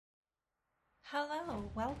Hello,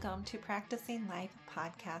 welcome to Practicing Life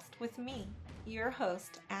podcast with me, your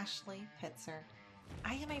host, Ashley Pitzer.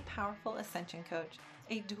 I am a powerful ascension coach,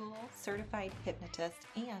 a dual certified hypnotist,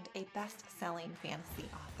 and a best-selling fantasy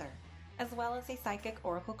author, as well as a psychic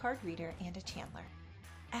oracle card reader and a channeler.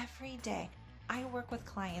 Every day, I work with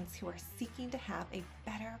clients who are seeking to have a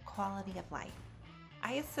better quality of life.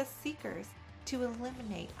 I assist seekers to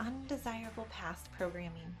eliminate undesirable past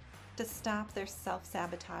programming, to stop their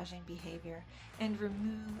self-sabotaging behavior and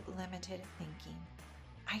remove limited thinking.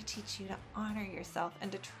 I teach you to honor yourself and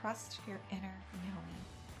to trust your inner knowing.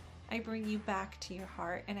 I bring you back to your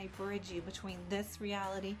heart and I bridge you between this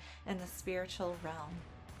reality and the spiritual realm.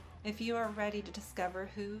 If you are ready to discover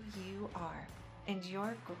who you are and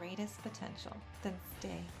your greatest potential, then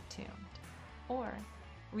stay tuned. Or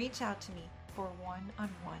reach out to me for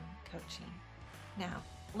one-on-one coaching. Now,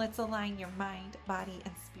 let's align your mind, body,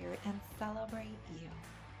 and spirit and celebrate you,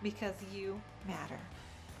 because you matter.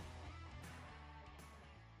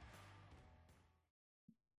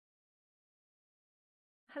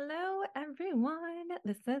 Hello, everyone.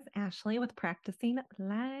 This is Ashley with Practicing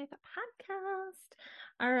Life podcast.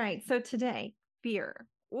 All right, so today, fear.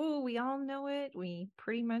 Oh, we all know it. We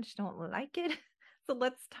pretty much don't like it. So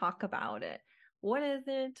let's talk about it. What is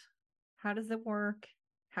it? How does it work?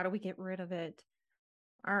 How do we get rid of it?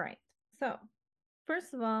 All right. So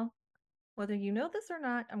first of all, whether you know this or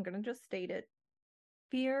not, I'm going to just state it.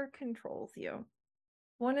 Fear controls you.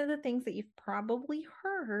 One of the things that you've probably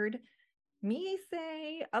heard me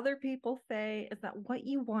say, other people say, is that what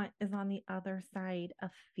you want is on the other side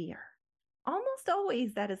of fear. Almost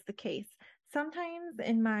always that is the case. Sometimes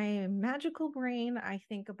in my magical brain, I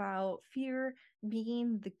think about fear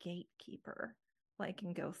being the gatekeeper, like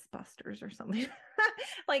in Ghostbusters or something.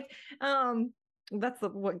 That's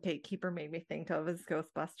what gatekeeper made me think of, is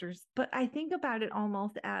Ghostbusters. But I think about it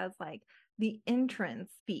almost as like the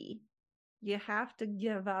entrance fee. You have to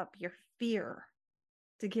give up your fear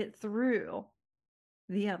to get through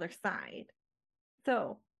the other side.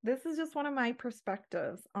 So this is just one of my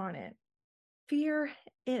perspectives on it. Fear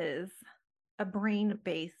is a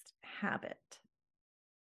brain-based habit.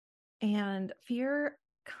 And fear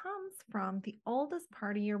comes from the oldest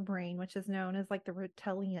part of your brain, which is known as like the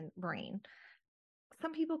reptilian brain.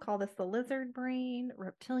 Some people call this the lizard brain,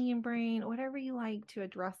 reptilian brain, whatever you like to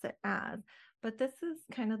address it as. But this is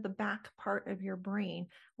kind of the back part of your brain,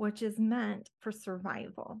 which is meant for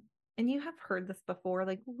survival. And you have heard this before,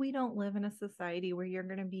 like, we don't live in a society where you're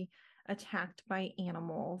going to be attacked by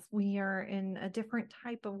animals. We are in a different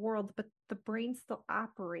type of world, but the brain still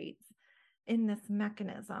operates in this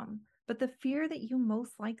mechanism. But the fear that you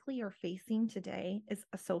most likely are facing today is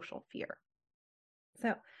a social fear.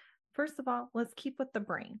 So first of all, let's keep with the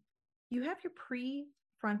brain. You have your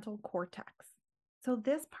prefrontal cortex. So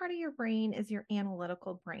this part of your brain is your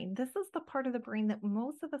analytical brain. This is the part of the brain that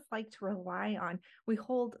most of us like to rely on. We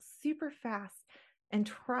hold super fast and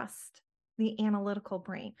trust the analytical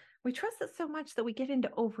brain. We trust it so much that we get into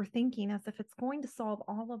overthinking as if it's going to solve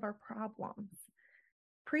all of our problems.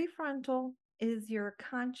 Prefrontal is your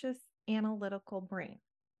conscious analytical brain.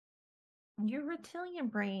 Your reptilian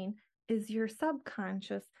brain is your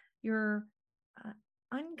subconscious, your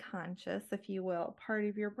unconscious, if you will, part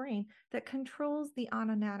of your brain that controls the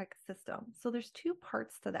autonomic system. So there's two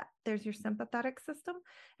parts to that. There's your sympathetic system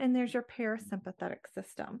and there's your parasympathetic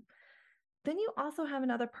system. Then you also have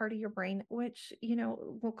another part of your brain, which,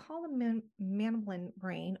 we'll call the mammalian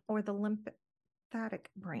brain or the lymphatic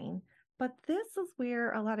brain. But this is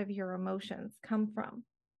where a lot of your emotions come from.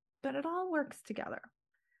 But it all works together.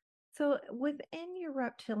 So within your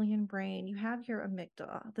reptilian brain, you have your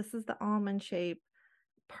amygdala. This is the almond-shaped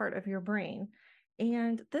part of your brain.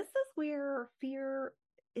 And this is where fear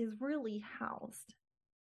is really housed.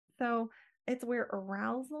 So it's where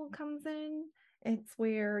arousal comes in. It's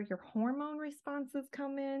where your hormone responses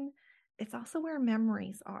come in. It's also where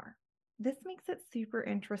memories are. This makes it super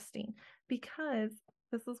interesting because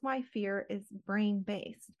this is why fear is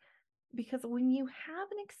brain-based. Because when you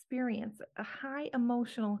have an experience, a high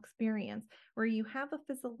emotional experience, where you have a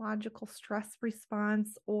physiological stress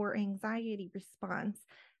response or anxiety response,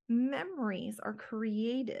 memories are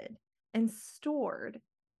created and stored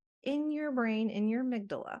in your brain, in your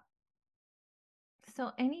amygdala.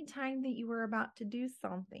 So anytime that you are about to do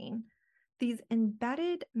something, these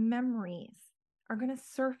embedded memories are going to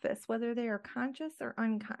surface, whether they are conscious or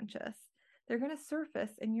unconscious. They're going to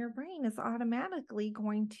surface and your brain is automatically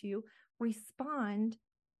going to respond,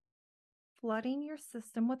 flooding your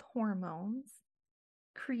system with hormones,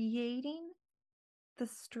 creating the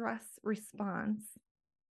stress response,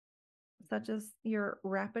 such as your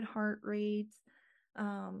rapid heart rates,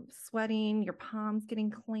 sweating, your palms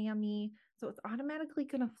getting clammy. So it's automatically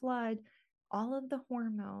going to flood all of the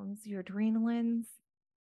hormones, your adrenalines.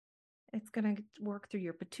 It's going to work through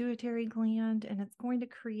your pituitary gland, and it's going to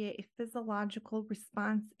create a physiological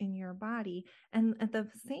response in your body. And at the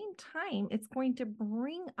same time, it's going to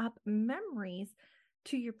bring up memories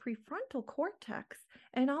to your prefrontal cortex.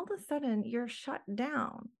 And all of a sudden, you're shut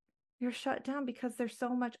down. You're shut down because there's so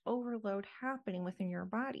much overload happening within your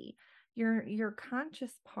body. Your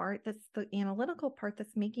conscious part, that's the analytical part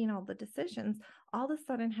that's making all the decisions, all of a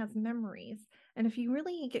sudden has memories. And if you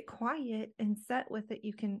really get quiet and set with it,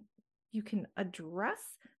 you can address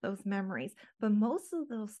those memories. But most of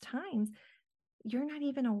those times, you're not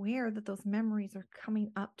even aware that those memories are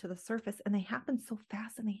coming up to the surface, and they happen so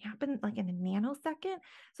fast, and they happen like in a nanosecond.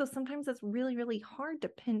 So sometimes it's really, really hard to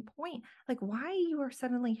pinpoint like why you are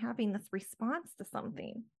suddenly having this response to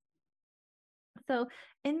something. So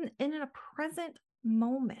in a present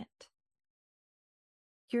moment,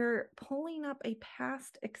 you're pulling up a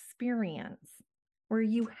past experience where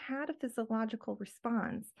you had a physiological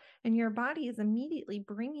response, and your body is immediately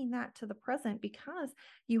bringing that to the present because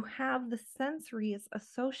you have the sensory is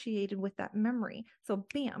associated with that memory. So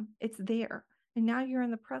bam, it's there. And now you're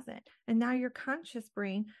in the present. And now your conscious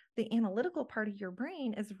brain, the analytical part of your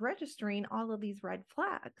brain, is registering all of these red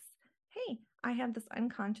flags. Hey, I have this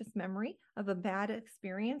unconscious memory of a bad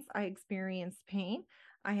experience. I experienced pain.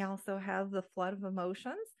 I also have the flood of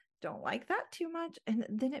emotions. Don't like that too much. And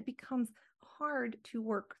then it becomes hard to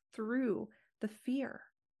work through the fear,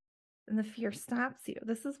 and the fear stops you.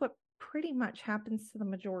 This is what pretty much happens to the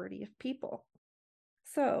majority of people.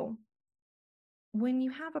 So when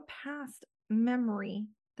you have a past memory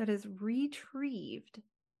that is retrieved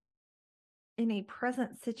in a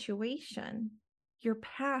present situation, your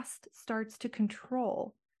past starts to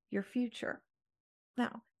control your future.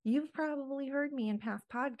 Now, you've probably heard me in past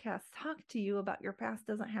podcasts talk to you about your past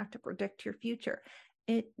doesn't have to predict your future.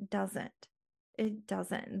 It doesn't. It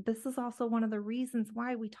doesn't. This is also one of the reasons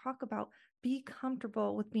why we talk about be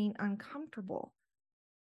comfortable with being uncomfortable.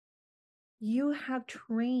 You have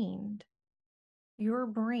trained your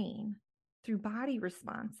brain through body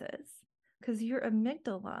responses because your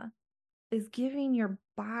amygdala is giving your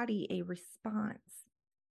body a response.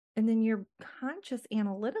 And then your conscious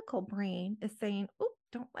analytical brain is saying, oh,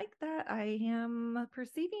 don't like that. I am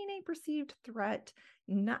perceiving a perceived threat.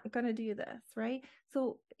 Not going to do this, right?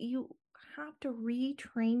 So you have to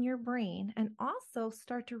retrain your brain and also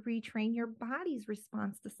start to retrain your body's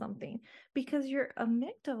response to something, because your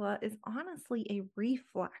amygdala is honestly a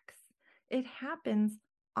reflex. It happens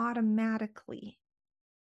automatically,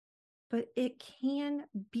 but it can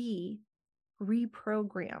be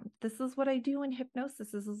reprogrammed. This is what I do in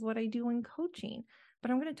hypnosis. This is what I do in coaching. But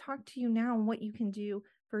I'm going to talk to you now on what you can do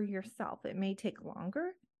for yourself. It may take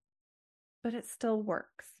longer, but it still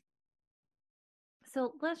works.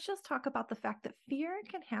 So let's just talk about the fact that fear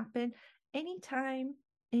can happen anytime,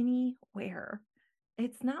 anywhere.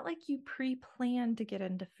 It's not like you pre-plan to get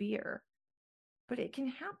into fear, but it can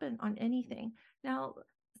happen on anything. Now,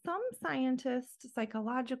 some scientists,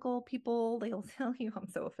 psychological people, they'll tell you, I'm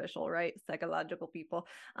so official, right? Psychological people.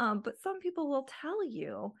 But some people will tell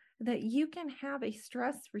you that you can have a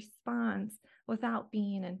stress response without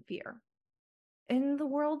being in fear. In the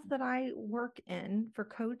worlds that I work in for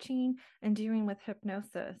coaching and dealing with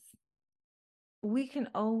hypnosis, we can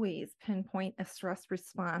always pinpoint a stress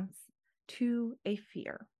response to a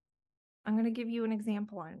fear. I'm going to give you an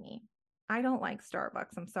example on me. I don't like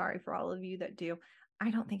Starbucks. I'm sorry for all of you that do. I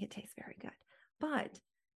don't think it tastes very good, but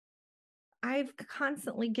I've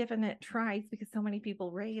constantly given it tries because so many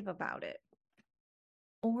people rave about it.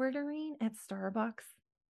 Ordering at Starbucks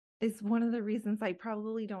is one of the reasons I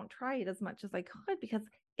probably don't try it as much as I could, because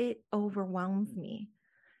it overwhelms me.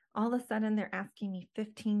 All of a sudden, they're asking me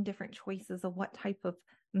 15 different choices of what type of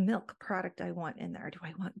milk product I want in there. Do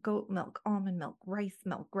I want goat milk, almond milk, rice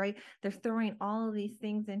milk, right? They're throwing all of these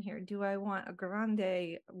things in here. Do I want a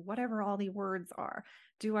grande, whatever all the words are?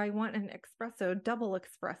 Do I want an espresso, double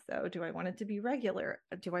espresso? Do I want it to be regular?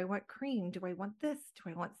 Do I want cream? Do I want this?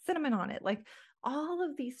 Do I want cinnamon on it? Like all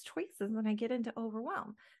of these choices, and I get into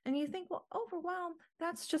overwhelm. And you think, well, overwhelm,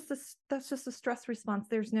 that's just a stress response.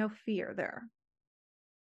 There's no fear there.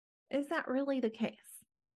 Is that really the case?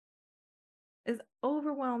 Is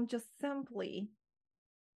overwhelm just simply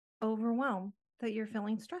overwhelm that you're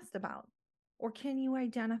feeling stressed about? Or can you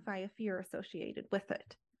identify a fear associated with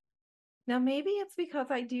it? Now, maybe it's because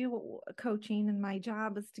I do coaching and my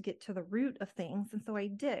job is to get to the root of things. And so I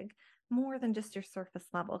dig more than just your surface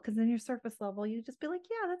level, because in your surface level, you just be like,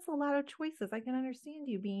 yeah, that's a lot of choices. I can understand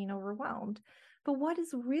you being overwhelmed. But what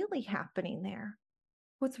is really happening there?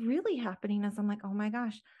 What's really happening is I'm like, oh my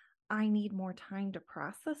gosh, I need more time to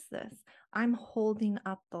process this. I'm holding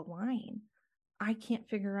up the line. I can't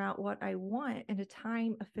figure out what I want in a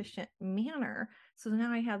time efficient manner. So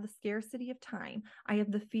now I have the scarcity of time. I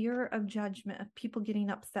have the fear of judgment, of people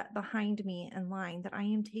getting upset behind me in line that I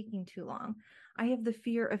am taking too long. I have the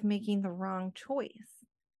fear of making the wrong choice.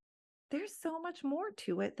 There's so much more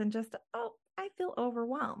to it than just, oh, I feel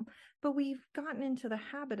overwhelmed. But we've gotten into the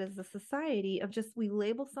habit as a society of just we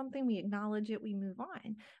label something, we acknowledge it, we move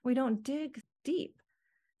on. We don't dig deep.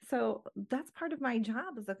 So that's part of my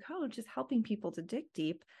job as a coach is helping people to dig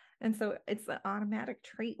deep. And so it's an automatic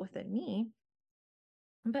trait within me.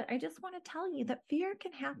 But I just want to tell you that fear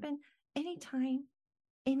can happen anytime,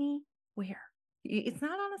 anywhere. It's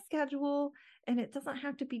not on a schedule and it doesn't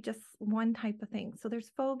have to be just one type of thing. So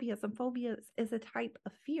there's phobias, and phobias is a type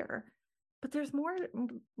of fear, but there's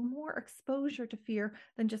more exposure to fear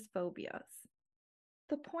than just phobias.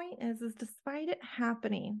 The point is despite it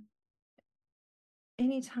happening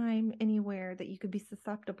anytime, anywhere that you could be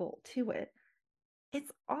susceptible to it,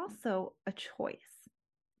 it's also a choice.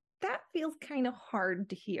 That feels kind of hard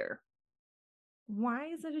to hear. Why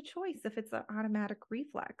is it a choice if it's an automatic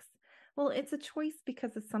reflex? Well, it's a choice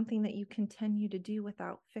because it's something that you continue to do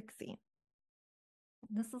without fixing.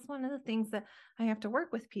 This is one of the things that I have to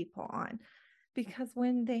work with people on because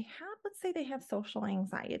when they have, let's say they have social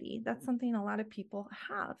anxiety, that's something a lot of people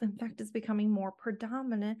have. In fact, it's becoming more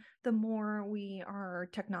predominant the more we are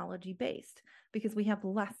technology based because we have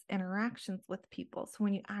less interactions with people. So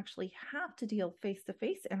when you actually have to deal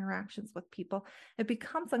face-to-face interactions with people, it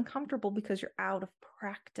becomes uncomfortable because you're out of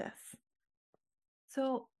practice.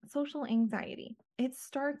 So social anxiety, it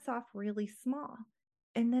starts off really small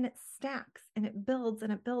and then it stacks and it builds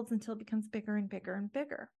until it becomes bigger and bigger and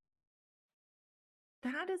bigger.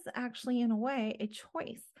 That is actually, in a way, a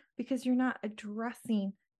choice because you're not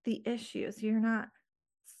addressing the issues. You're not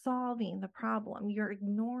solving the problem. You're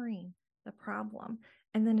ignoring the problem.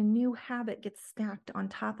 And then a new habit gets stacked on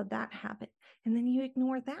top of that habit. And then you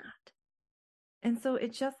ignore that. And so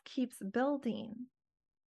it just keeps building.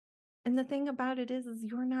 And the thing about it is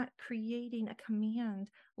you're not creating a command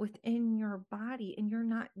within your body and you're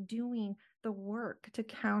not doing the work to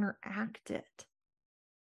counteract it.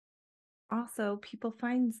 Also, people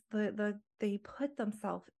find they put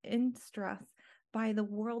themselves in stress by the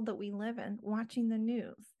world that we live in, watching the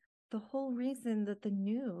news. The whole reason that the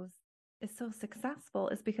news is so successful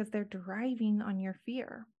is because they're driving on your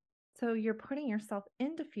fear. So you're putting yourself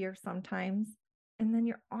into fear sometimes, and then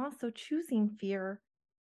you're also choosing fear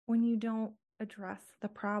when you don't address the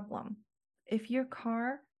problem. If your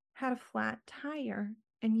car had a flat tire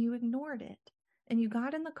and you ignored it, and you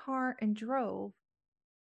got in the car and drove,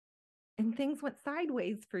 and things went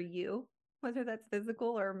sideways for you, whether that's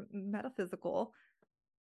physical or metaphysical,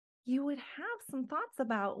 you would have some thoughts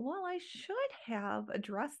about, well, I should have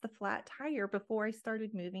addressed the flat tire before I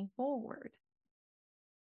started moving forward.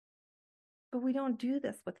 But we don't do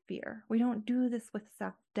this with fear. We don't do this with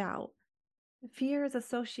self-doubt. Fear is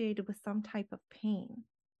associated with some type of pain.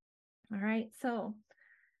 All right. So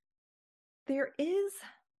there is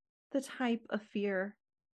the type of fear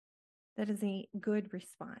that is a good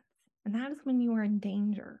response. And that is when you are in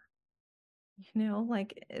danger.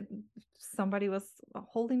 Like somebody was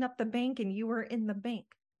holding up the bank and you were in the bank.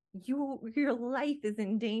 Your life is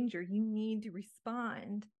in danger. You need to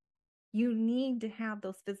respond. You need to have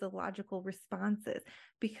those physiological responses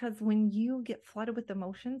because when you get flooded with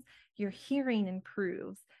emotions, your hearing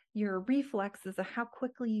improves, your reflexes of how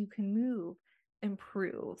quickly you can move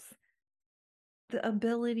improves, the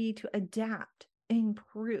ability to adapt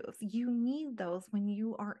improves. You need those when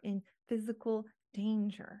you are in physical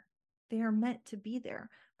danger. They are meant to be there,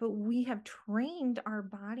 but we have trained our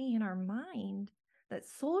body and our mind that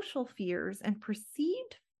social fears and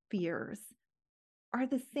perceived fears are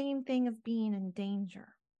the same thing as being in danger.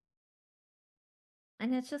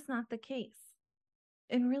 And it's just not the case.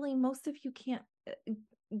 And really, most of you can't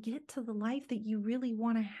get to the life that you really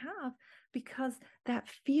want to have because that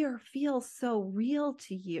fear feels so real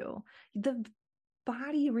to you. The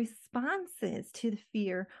body responses to the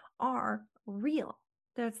fear are real.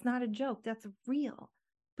 That's not a joke. That's real.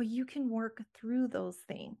 But you can work through those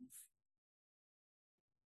things.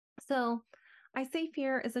 So I say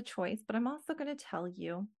fear is a choice, but I'm also going to tell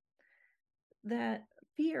you that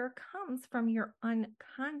fear comes from your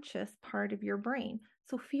unconscious part of your brain.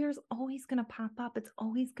 So fear is always going to pop up. It's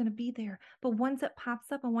always going to be there. But once it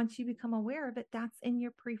pops up and once you become aware of it, that's in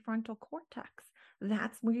your prefrontal cortex.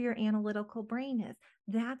 That's where your analytical brain is.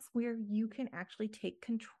 That's where you can actually take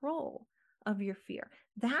control of your fear.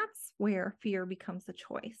 That's where fear becomes a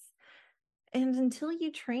choice. And until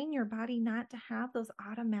you train your body not to have those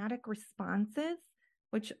automatic responses,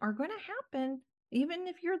 which are going to happen, even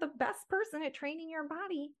if you're the best person at training your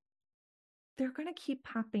body, they're going to keep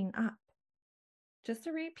popping up. Just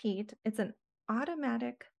to repeat, it's an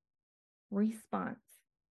automatic response,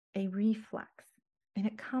 a reflex, and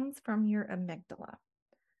it comes from your amygdala.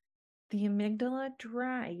 The amygdala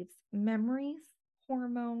drives memories,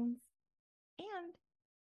 hormones, and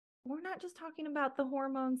we're not just talking about the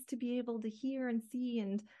hormones to be able to hear and see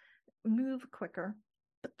and move quicker,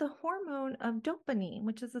 but the hormone of dopamine,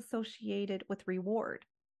 which is associated with reward.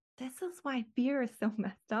 This is why fear is so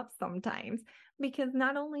messed up sometimes, because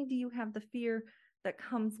not only do you have the fear that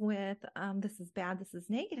comes with this is bad, this is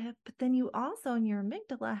negative, but then you also in your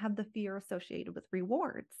amygdala have the fear associated with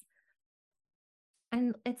rewards.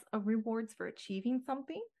 And it's a rewards for achieving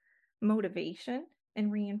something, motivation,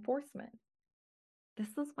 and reinforcement.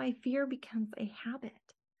 This is why fear becomes a habit.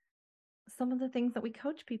 Some of the things that we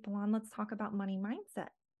coach people on, let's talk about money mindset.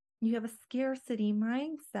 You have a scarcity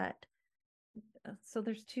mindset. So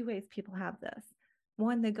there's two ways people have this.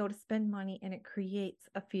 One, they go to spend money and it creates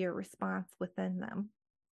a fear response within them.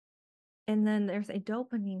 And then there's a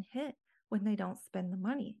dopamine hit when they don't spend the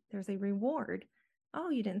money. There's a reward. Oh,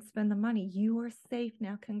 you didn't spend the money. You are safe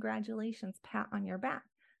now. Congratulations, pat on your back.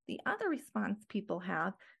 The other response people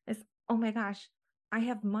have is, oh my gosh, I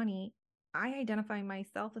have money. I identify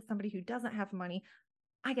myself as somebody who doesn't have money.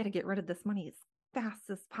 I got to get rid of this money as fast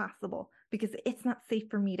as possible because it's not safe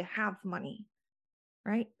for me to have money,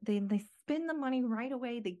 right? They spend the money right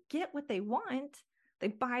away. They get what they want. They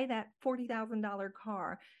buy that $40,000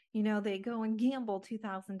 car. They go and gamble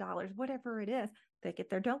 $2,000, whatever it is. They get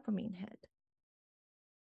their dopamine hit.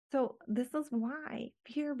 So this is why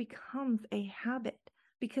fear becomes a habit,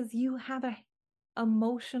 because you have an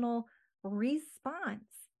emotional response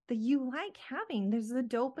that you like having. There's a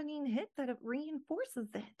dopamine hit that it reinforces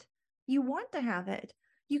it. You want to have it.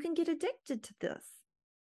 You can get addicted to this.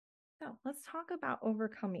 So let's talk about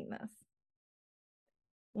overcoming this.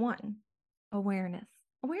 1, awareness.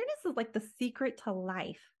 Awareness is like the secret to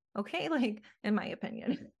life, okay? Like, in my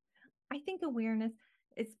opinion, I think awareness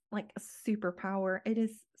is like a superpower. It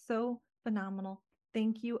is so phenomenal.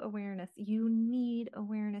 Thank you, awareness. You need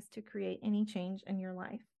awareness to create any change in your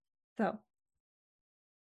life. So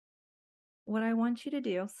what I want you to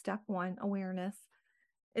do, step 1, awareness,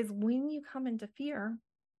 is when you come into fear,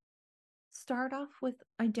 start off with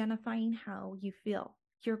identifying how you feel.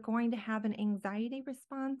 You're going to have an anxiety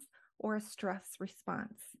response or a stress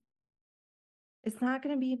response. It's not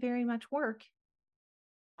going to be very much work.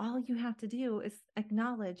 All you have to do is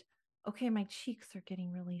acknowledge, okay, my cheeks are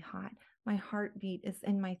getting really hot. My heartbeat is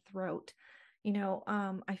in my throat.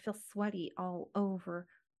 I feel sweaty all over.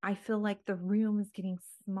 I feel like the room is getting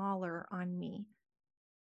smaller on me.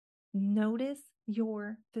 Notice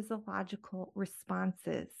your physiological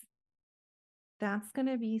responses. That's going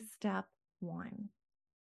to be step 1.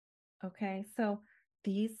 Okay, so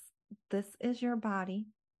this is your body.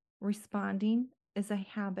 Responding is a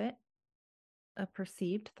habit, a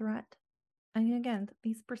perceived threat. And again,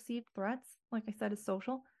 these perceived threats, like I said, is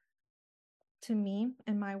social. To me,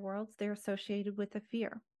 in my worlds, they're associated with a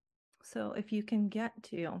fear. So if you can get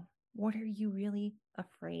to what are you really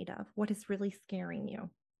afraid of? What is really scaring you?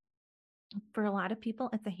 For a lot of people,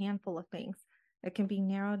 it's a handful of things. It can be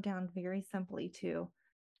narrowed down very simply to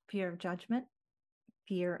fear of judgment,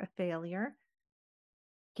 fear of failure,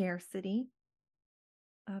 scarcity,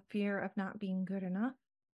 fear of not being good enough.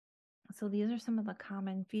 So these are some of the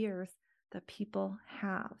common fears that people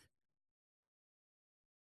have.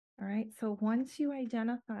 All right, so once you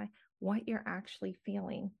identify what you're actually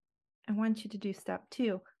feeling, I want you to do step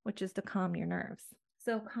 2, which is to calm your nerves.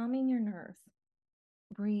 So calming your nerves,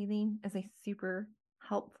 breathing is a super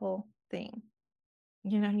helpful thing.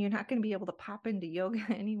 You're not going to be able to pop into yoga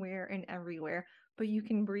anywhere and everywhere, but you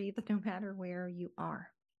can breathe no matter where you are.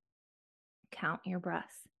 Count your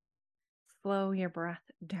breaths. Slow your breath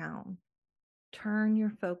down. Turn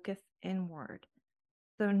your focus inward.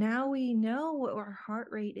 So now we know what our heart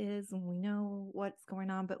rate is and we know what's going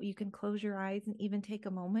on, but you can close your eyes and even take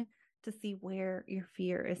a moment to see where your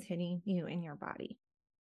fear is hitting you in your body.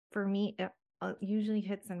 For me, it usually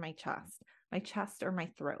hits in my chest or my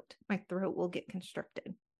throat. My throat will get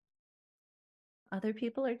constricted. Other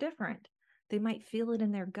people are different. They might feel it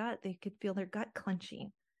in their gut. They could feel their gut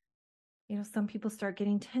clenching. Some people start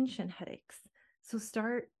getting tension headaches. So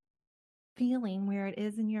start feeling where it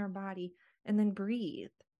is in your body and then breathe.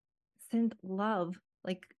 Send love,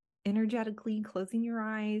 like energetically closing your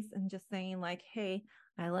eyes and just saying like, hey,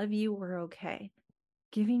 I love you. We're okay.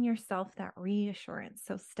 giving yourself that reassurance.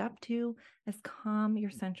 So step 2 is calm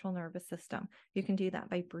your central nervous system. You can do that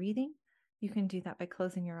by breathing. You can do that by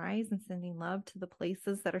closing your eyes and sending love to the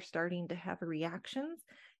places that are starting to have reactions.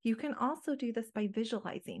 You can also do this by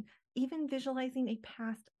visualizing, even visualizing a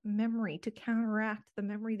past memory to counteract the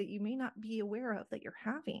memory that you may not be aware of that you're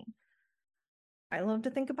having. I love to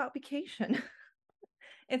think about vacation.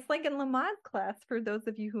 It's like in Lamaze class, for those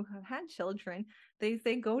of you who have had children, they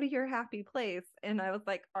say, go to your happy place. And I was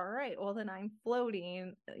like, all right, well, then I'm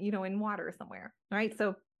floating, in water somewhere. All right.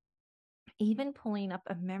 So even pulling up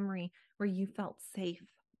a memory where you felt safe,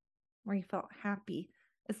 where you felt happy,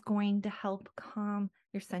 is going to help calm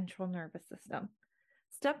your central nervous system.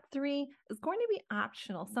 Step 3 is going to be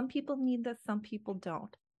optional. Some people need this, some people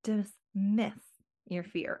don't. Dismiss your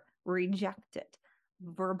fear, reject it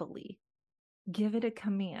verbally. Give it a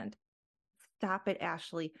command. Stop it,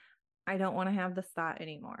 Ashley. I don't want to have this thought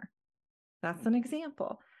anymore. That's an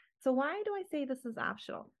example. So why do I say this is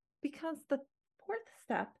optional? Because the 4th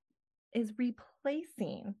step is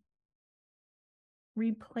replacing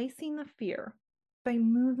the fear by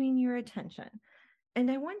moving your attention.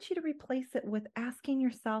 And I want you to replace it with asking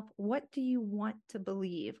yourself, what do you want to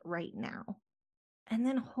believe right now? And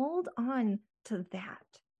then hold on to that.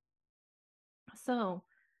 So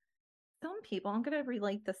some people, I'm going to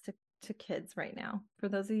relate this to kids right now. For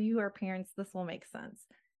those of you who are parents, this will make sense.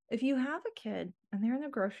 If you have a kid and they're in the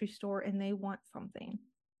grocery store and they want something,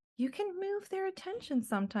 you can move their attention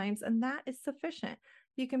sometimes, and that is sufficient.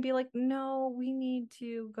 You can be like, no, we need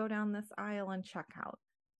to go down this aisle and check out.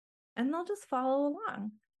 And they'll just follow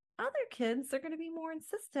along. Other kids, they're going to be more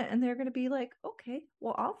insistent, and they're going to be like, okay,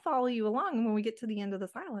 well, I'll follow you along. And when we get to the end of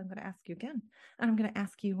this aisle, I'm going to ask you again. And I'm going to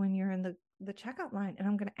ask you when you're in the checkout line. And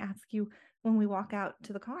I'm going to ask you when we walk out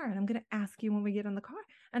to the car. And I'm going to ask you when we get in the car.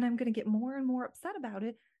 And I'm going to get more and more upset about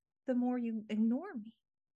it the more you ignore me.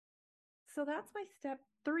 So that's why step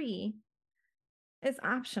 3 is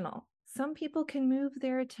optional. Some people can move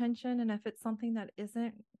their attention, and if it's something that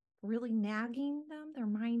isn't really nagging them, their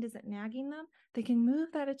mind isn't nagging them, they can move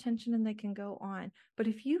that attention and they can go on. But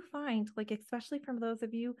if you find, like, especially from those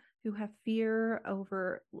of you who have fear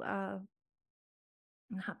over not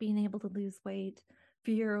being able to lose weight,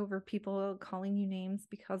 fear over people calling you names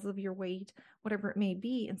because of your weight, whatever it may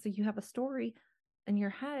be, and so you have a story in your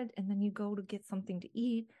head, and then you go to get something to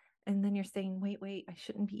eat, and then you're saying, wait, I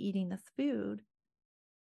shouldn't be eating this food.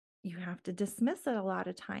 You have to dismiss it a lot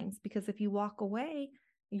of times, because if you walk away,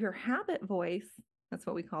 your habit voice, that's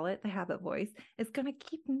what we call it, the habit voice, is going to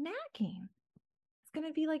keep nagging. It's going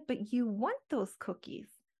to be like, but you want those cookies.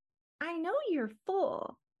 I know you're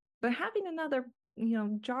full, but having another,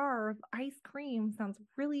 jar of ice cream sounds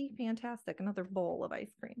really fantastic. Another bowl of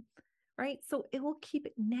ice cream, right? So it will keep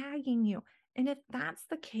nagging you. And if that's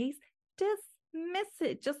the case, dismiss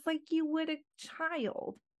it just like you would a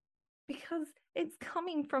child, because it's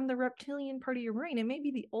coming from the reptilian part of your brain. It may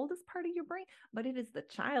be the oldest part of your brain, but it is the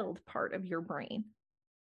child part of your brain.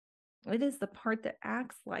 It is the part that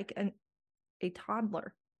acts like a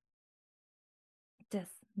toddler.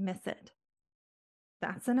 Dismiss it.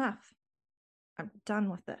 That's enough. I'm done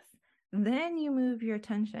with this. Then you move your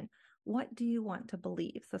attention. What do you want to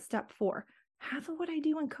believe? So step 4, half of what I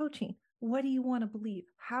do in coaching, what do you want to believe?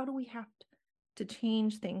 How do we have to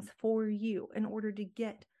change things for you in order to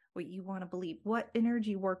get what you want to believe? What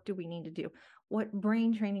energy work do we need to do? What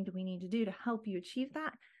brain training do we need to do to help you achieve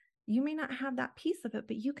that? You may not have that piece of it,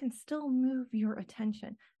 but you can still move your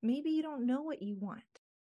attention. Maybe you don't know what you want.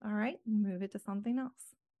 All right, move it to something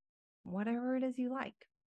else. Whatever it is you like.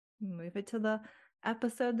 Move it to the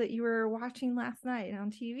episode that you were watching last night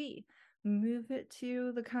on TV. Move it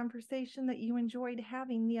to the conversation that you enjoyed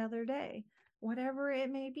having the other day. Whatever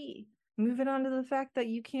it may be. Move it on to the fact that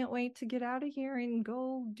you can't wait to get out of here and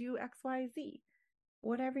go do XYZ.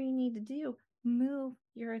 Whatever you need to do, move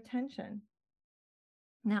your attention.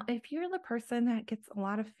 Now, if you're the person that gets a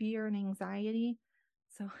lot of fear and anxiety,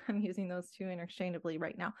 so I'm using those two interchangeably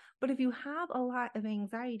right now, but if you have a lot of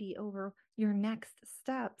anxiety over your next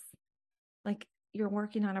steps, like you're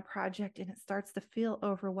working on a project and it starts to feel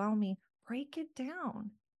overwhelming, break it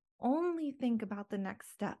down. Only think about the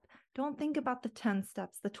next step. Don't think about the 10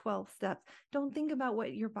 steps, the 12 steps. Don't think about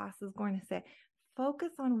what your boss is going to say.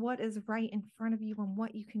 Focus on what is right in front of you and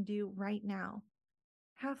what you can do right now.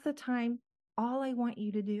 Half the time, all I want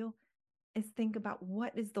you to do is think about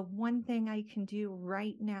what is the one thing I can do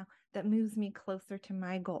right now that moves me closer to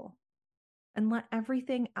my goal. And let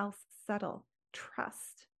everything else settle.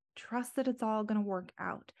 Trust that it's all going to work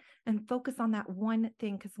out, and focus on that one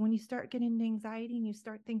thing. Because when you start getting anxiety and you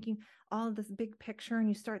start thinking all of this big picture and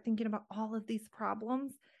you start thinking about all of these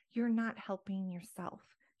problems, you're not helping yourself.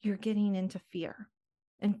 You're getting into fear.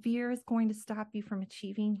 And fear is going to stop you from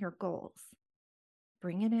achieving your goals.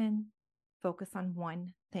 Bring it in. Focus on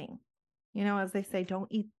one thing. You know, as they say,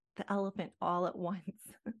 don't eat the elephant all at once.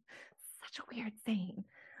 Such a weird saying.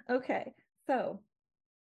 Okay, so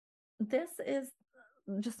this is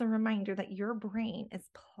just a reminder that your brain is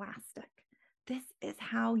plastic. This is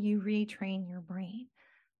how you retrain your brain.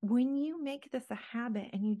 When you make this a habit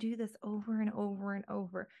and you do this over and over and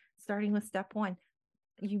over, starting with step 1,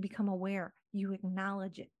 you become aware, you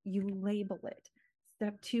acknowledge it, you label it.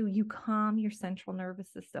 Step 2, you calm your central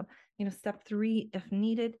nervous system. Step 3, if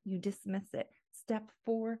needed, you dismiss it. Step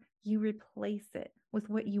 4, you replace it with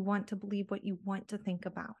what you want to believe, what you want to think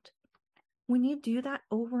about. When you do that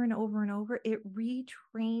over and over and over, it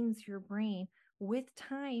retrains your brain with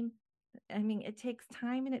time. I mean, it takes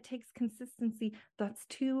time and it takes consistency. That's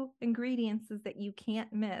 2 ingredients that you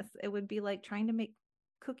can't miss. It would be like trying to make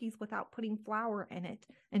cookies without putting flour in it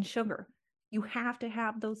and sugar. You have to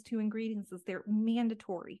have those 2 ingredients. They're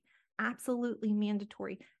mandatory, absolutely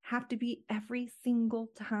mandatory, have to be every single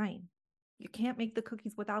time. You can't make the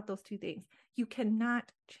cookies without those 2 things. You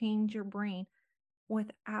cannot change your brain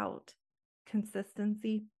without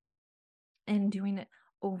consistency and doing it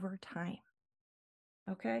over time.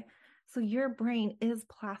 Okay? So your brain is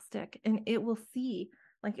plastic and it will see,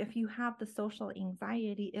 like if you have the social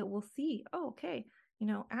anxiety, it will see, oh, okay,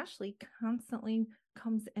 Ashley constantly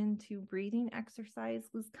comes into breathing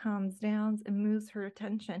exercises, calms down, and moves her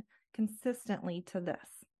attention consistently to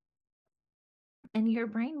this. And your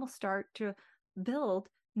brain will start to build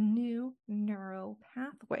new neural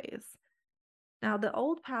pathways. Now, the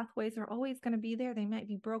old pathways are always going to be there. They might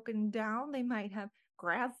be broken down. They might have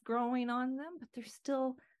grass growing on them, but they're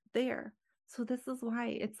still there. So this is why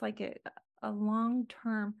it's like a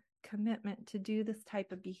long-term commitment to do this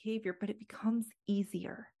type of behavior, but it becomes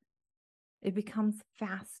easier. It becomes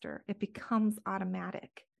faster. It becomes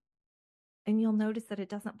automatic. And you'll notice that it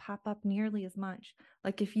doesn't pop up nearly as much.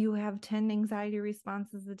 Like if you have 10 anxiety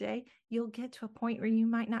responses a day, you'll get to a point where you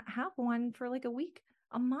might not have one for like a week,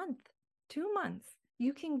 a month, 2 months.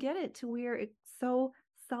 You can get it to where it's so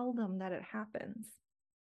seldom that it happens.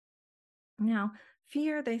 Now,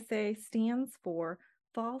 fear, they say, stands for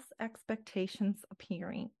false expectations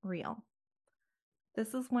appearing real.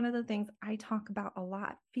 This is one of the things I talk about a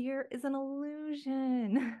lot. Fear is an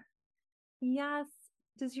illusion. Yes,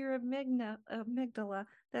 does your amygdala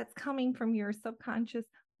that's coming from your subconscious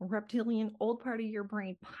reptilian old part of your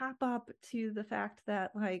brain pop up to the fact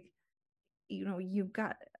that, like, you've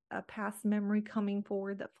got a past memory coming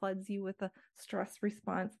forward that floods you with a stress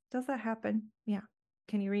response? Does that happen? Yeah.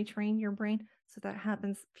 Can you retrain your brain so that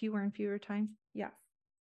happens fewer and fewer times? Yes.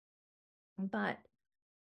 But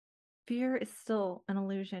fear is still an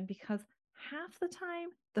illusion because half the time,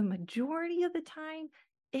 the majority of the time,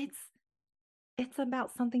 it's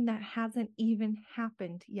about something that hasn't even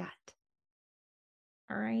happened yet.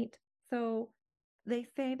 All right. So they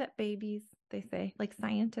say that like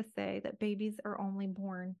scientists say that babies are only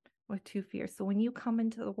born with 2 fears. So when you come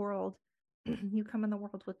into the world, you come in the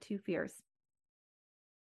world with 2 fears: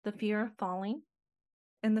 the fear of falling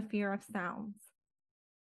and the fear of sounds.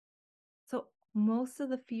 So most of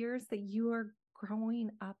the fears that you are growing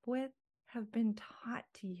up with have been taught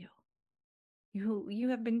to you. You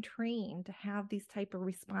have been trained to have these type of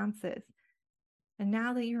responses. And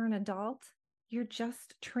now that you're an adult, you're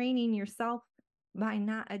just training yourself by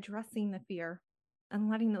not addressing the fear and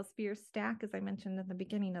letting those fears stack, as I mentioned in the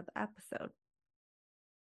beginning of the episode.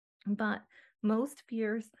 But most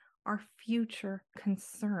fears are future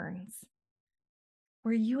concerns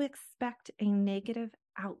where you expect a negative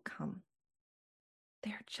outcome.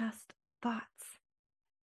 They're just thoughts.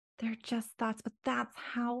 They're just thoughts, but that's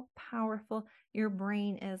how powerful your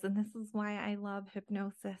brain is. And this is why I love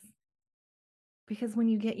hypnosis. Because when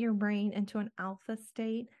you get your brain into an alpha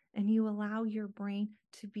state and you allow your brain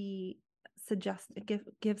to be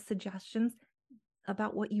give suggestions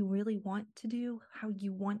about what you really want to do, how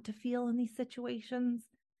you want to feel in these situations,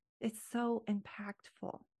 it's so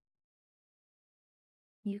impactful.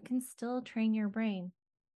 You can still train your brain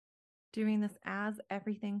doing this as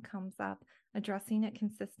everything comes up, addressing it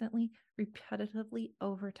consistently, repetitively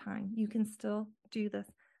over time. You can still do this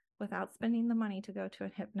without spending the money to go to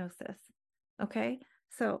a hypnosis. Okay?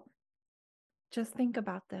 So just think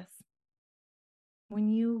about this. When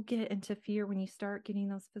you get into fear, when you start getting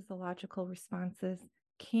those physiological responses,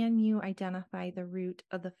 can you identify the root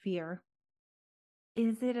of the fear?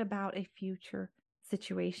 Is it about a future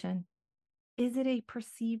situation? Is it a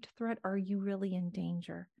perceived threat? Or are you really in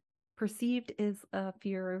danger? Perceived is a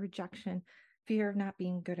fear of rejection, fear of not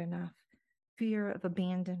being good enough, fear of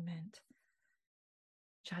abandonment,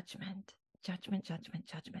 judgment, judgment, judgment,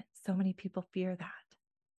 judgment. So many people fear that.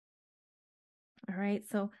 All right.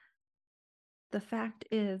 So the fact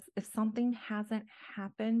is, if something hasn't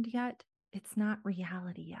happened yet, it's not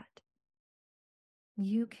reality yet.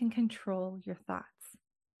 You can control your thoughts.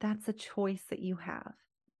 That's a choice that you have.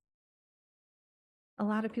 A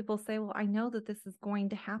lot of people say, well, I know that this is going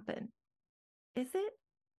to happen. Is it?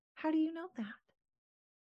 How do you know that?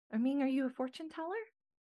 I mean, are you a fortune teller?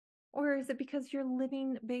 Or is it because you're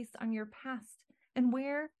living based on your past? And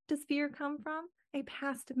where does fear come from? A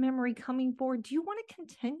past memory coming forward. Do you want to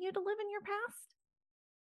continue to live in your past?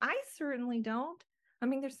 I certainly don't. I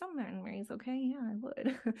mean, there's some memories, okay? Yeah, I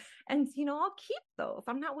would. And, I'll keep those.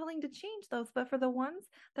 I'm not willing to change those. But for the ones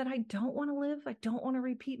that I don't want to live, I don't want to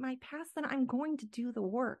repeat my past, then I'm going to do the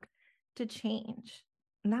work to change.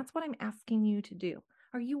 And that's what I'm asking you to do.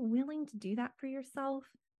 Are you willing to do that for yourself?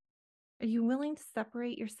 Are you willing to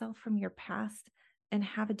separate yourself from your past and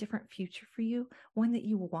have a different future for you, one that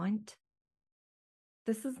you want?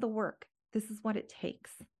 This is the work. This is what it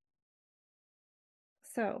takes.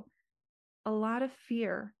 So, a lot of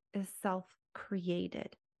fear is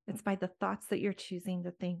self-created. It's by the thoughts that you're choosing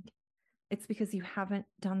to think. It's because you haven't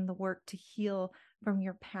done the work to heal from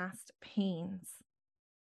your past pains.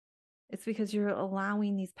 It's because you're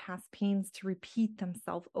allowing these past pains to repeat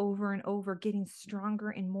themselves over and over, getting stronger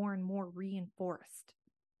and more reinforced.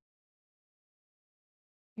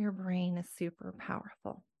 Your brain is super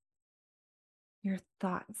powerful. Your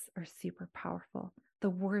thoughts are super powerful. The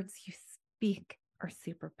words you speak are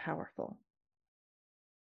super powerful.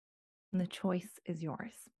 And the choice is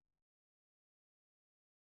yours.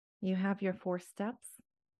 You have your 4 steps.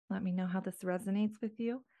 Let me know how this resonates with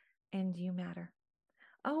you, and you matter.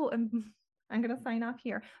 Oh, I'm going to sign off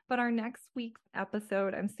here. But our next week's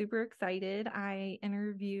episode, I'm super excited. I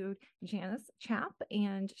interviewed Janice Chapp,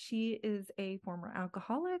 and she is a former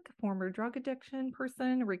alcoholic, former drug addiction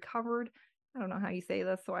person, recovered. I don't know how you say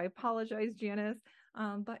this, so I apologize, Janice.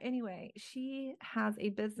 But anyway, she has a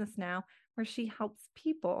business now where she helps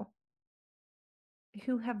people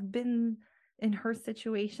who have been in her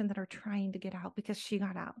situation that are trying to get out because she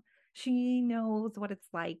got out. She knows what it's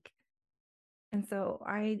like. And so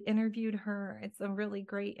I interviewed her. It's a really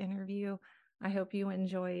great interview. I hope you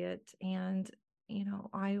enjoy it. And,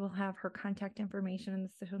 I will have her contact information in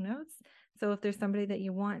the show notes. So if there's somebody that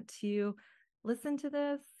you want to listen to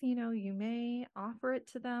this, you may offer it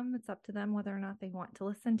to them. It's up to them whether or not they want to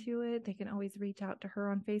listen to it. They can always reach out to her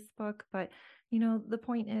on Facebook. But, the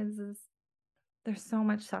point is there's so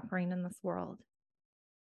much suffering in this world,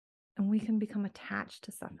 and we can become attached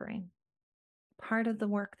to suffering. Part of the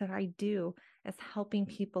work that I do is helping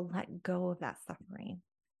people let go of that suffering.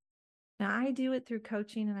 Now, I do it through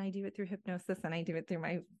coaching, and I do it through hypnosis, and I do it through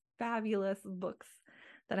my fabulous books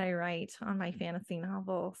that I write on my fantasy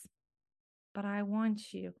novels. But I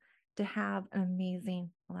want you to have an amazing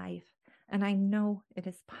life, and I know it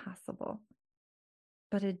is possible.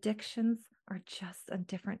 But addictions are just a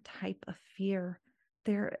different type of fear.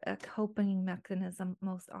 They're a coping mechanism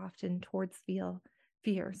most often towards fear.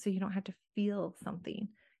 So you don't have to feel something.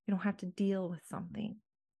 You don't have to deal with something.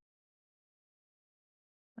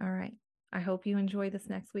 All right. I hope you enjoy this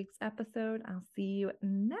next week's episode. I'll see you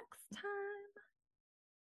next time.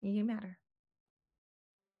 You matter.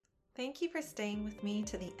 Thank you for staying with me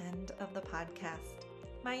to the end of the podcast.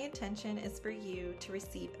 My intention is for you to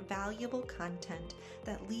receive valuable content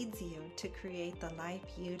that leads you to create the life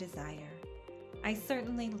you desire. I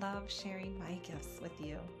certainly love sharing my gifts with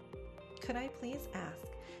you. Could I please ask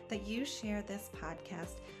that you share this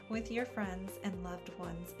podcast with your friends and loved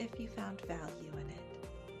ones if you found value in it?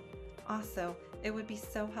 Also, it would be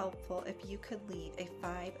so helpful if you could leave a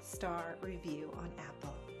 5-star review on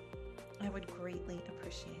Apple. I would greatly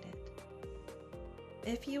appreciate it.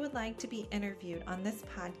 If you would like to be interviewed on this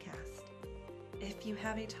podcast, if you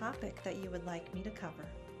have a topic that you would like me to cover,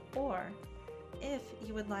 or if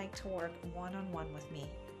you would like to work one-on-one with me,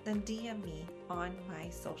 then DM me on my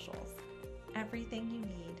socials. Everything you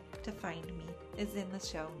need to find me is in the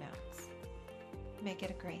show notes. Make it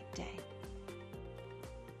a great day.